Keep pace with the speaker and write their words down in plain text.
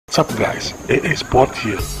What's up guys, AA Sport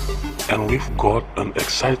here, and we've got an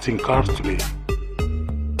exciting car today.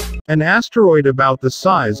 An asteroid about the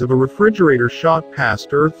size of a refrigerator shot past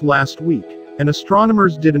Earth last week, and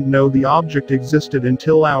astronomers didn't know the object existed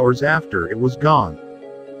until hours after it was gone.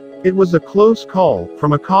 It was a close call.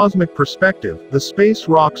 From a cosmic perspective, the space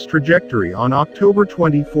rock's trajectory on October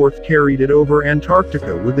 24 carried it over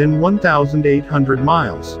Antarctica within 1,800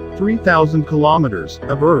 miles, 3,000 kilometers,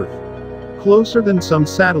 of Earth. Closer than some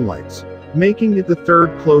satellites, making it the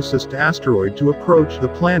third closest asteroid to approach the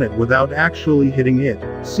planet without actually hitting it,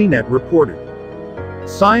 CNET reported.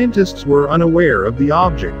 Scientists were unaware of the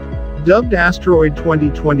object, dubbed Asteroid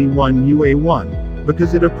 2021 UA1,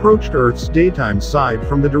 because it approached Earth's daytime side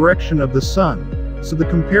from the direction of the Sun, so the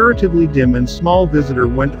comparatively dim and small visitor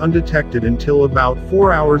went undetected until about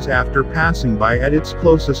 4 hours after passing by at its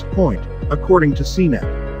closest point, according to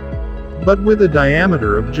CNET. But with a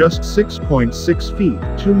diameter of just 6.6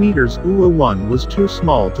 feet, 2 meters, UA1 was too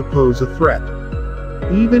small to pose a threat.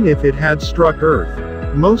 Even if it had struck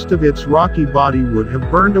Earth, most of its rocky body would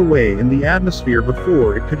have burned away in the atmosphere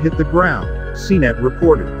before it could hit the ground, CNET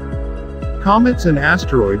reported. Comets and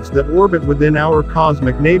asteroids that orbit within our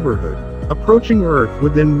cosmic neighborhood, approaching Earth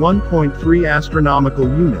within 1.3 astronomical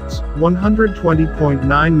units,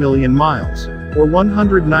 120.9 million miles, or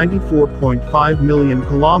 194.5 million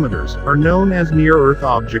kilometers, are known as near-Earth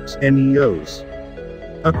objects, NEOs.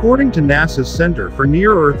 According to NASA's Center for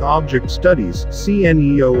Near-Earth Object Studies,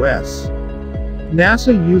 CNEOS,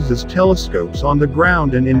 NASA uses telescopes on the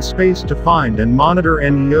ground and in space to find and monitor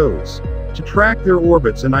NEOs, to track their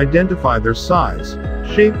orbits and identify their size,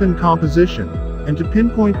 shape and composition, and to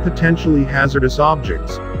pinpoint potentially hazardous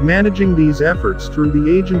objects, managing these efforts through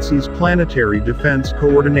the agency's Planetary Defense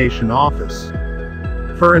Coordination Office.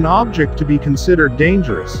 For an object to be considered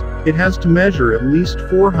dangerous, it has to measure at least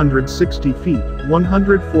 460 feet,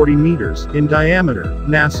 140 meters, in diameter,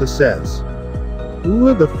 NASA says.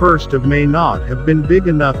 UA the first of may not have been big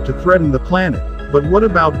enough to threaten the planet, but what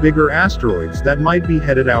about bigger asteroids that might be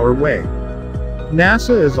headed our way?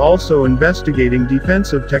 NASA is also investigating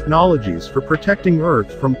defensive technologies for protecting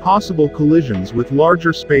Earth from possible collisions with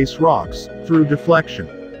larger space rocks, through deflection.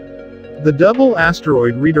 The Double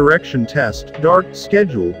Asteroid Redirection Test, DART,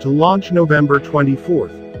 scheduled to launch November 24,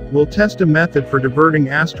 will test a method for diverting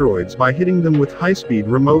asteroids by hitting them with high-speed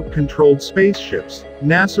remote-controlled spaceships,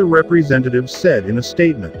 NASA representatives said in a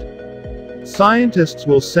statement. Scientists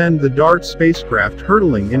will send the DART spacecraft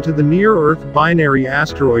hurtling into the near-Earth binary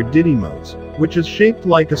asteroid Didymos, which is shaped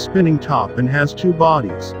like a spinning top and has two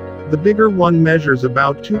bodies. The bigger one measures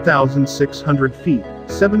about 2,600 feet,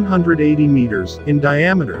 780 meters, in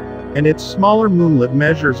diameter, and its smaller moonlet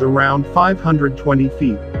measures around 520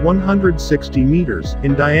 feet, 160 meters,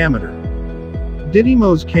 in diameter.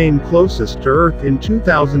 Didymos came closest to Earth in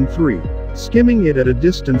 2003, skimming it at a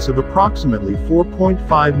distance of approximately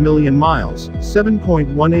 4.5 million miles,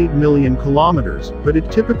 7.18 million kilometers, but it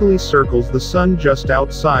typically circles the Sun just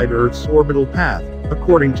outside Earth's orbital path,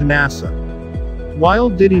 according to NASA. While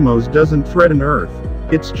Didymos doesn't threaten Earth,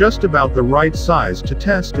 it's just about the right size to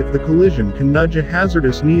test if the collision can nudge a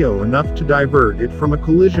hazardous NEO enough to divert it from a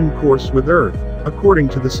collision course with Earth, according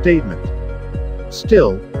to the statement.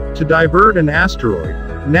 Still, to divert an asteroid,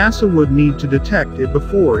 NASA would need to detect it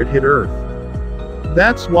before it hit Earth.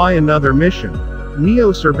 That's why another mission,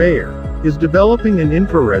 NEO Surveyor, is developing an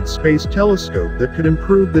infrared space telescope that could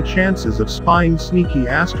improve the chances of spying sneaky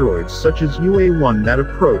asteroids such as UA1 that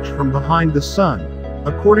approach from behind the Sun,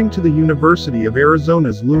 according to the University of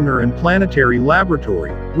Arizona's Lunar and Planetary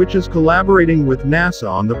Laboratory, which is collaborating with NASA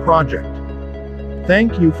on the project.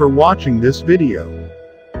 Thank you for watching this video.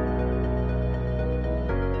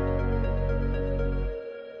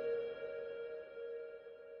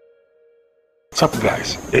 What's up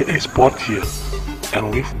guys, AA Sport here, and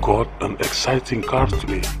we've got an exciting car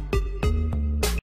today.